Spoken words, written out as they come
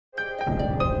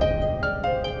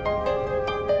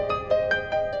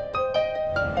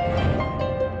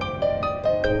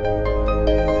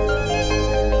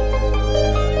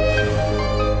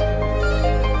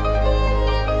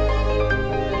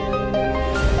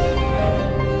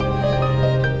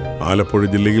ആലപ്പുഴ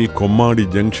ജില്ലയിൽ കൊമ്മാടി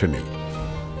ജംഗ്ഷനിൽ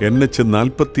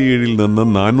NH-47 നിന്ന്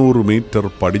 400 മീറ്റർ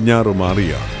പടിഞ്ഞാറ്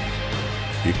മാറിയാണ്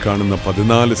ഈ കാണുന്ന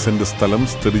 14 സെന്റ് സ്ഥലം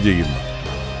സ്ഥിതി ചെയ്യുന്നത്.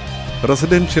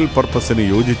 റെസിഡൻഷ്യൽ പർപ്പസിന്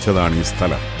യോജിച്ചതാണ് ഈ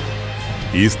സ്ഥലം.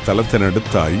 ഈ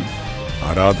സ്ഥലത്തിനടുത്തായി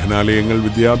ആരാധനാലയങ്ങൾ,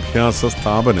 വിദ്യാഭ്യാസ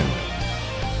സ്ഥാപനങ്ങൾ,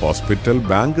 ഹോസ്പിറ്റൽ,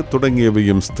 ബാങ്ക്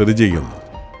തുടങ്ങിയവയും സ്ഥിതി ചെയ്യുന്നു.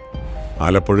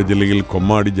 ആലപ്പുഴ ജില്ലയിൽ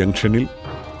കൊമ്മാടി ജംഗ്ഷനിൽ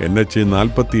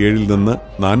NH-47 നിന്ന്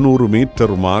 400 മീറ്റർ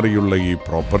മാറിയുള്ള ഈ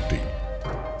പ്രോപ്പർട്ടി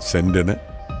സെന്റിന്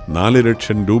 4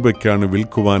 ലക്ഷം രൂപയ്ക്കാണ്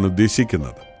വിൽക്കുവാൻ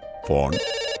ഉദ്ദേശിക്കുന്നത്. ഫോൺ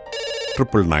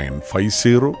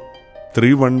 9950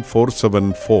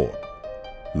 31474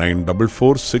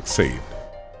 94468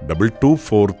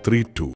 22432.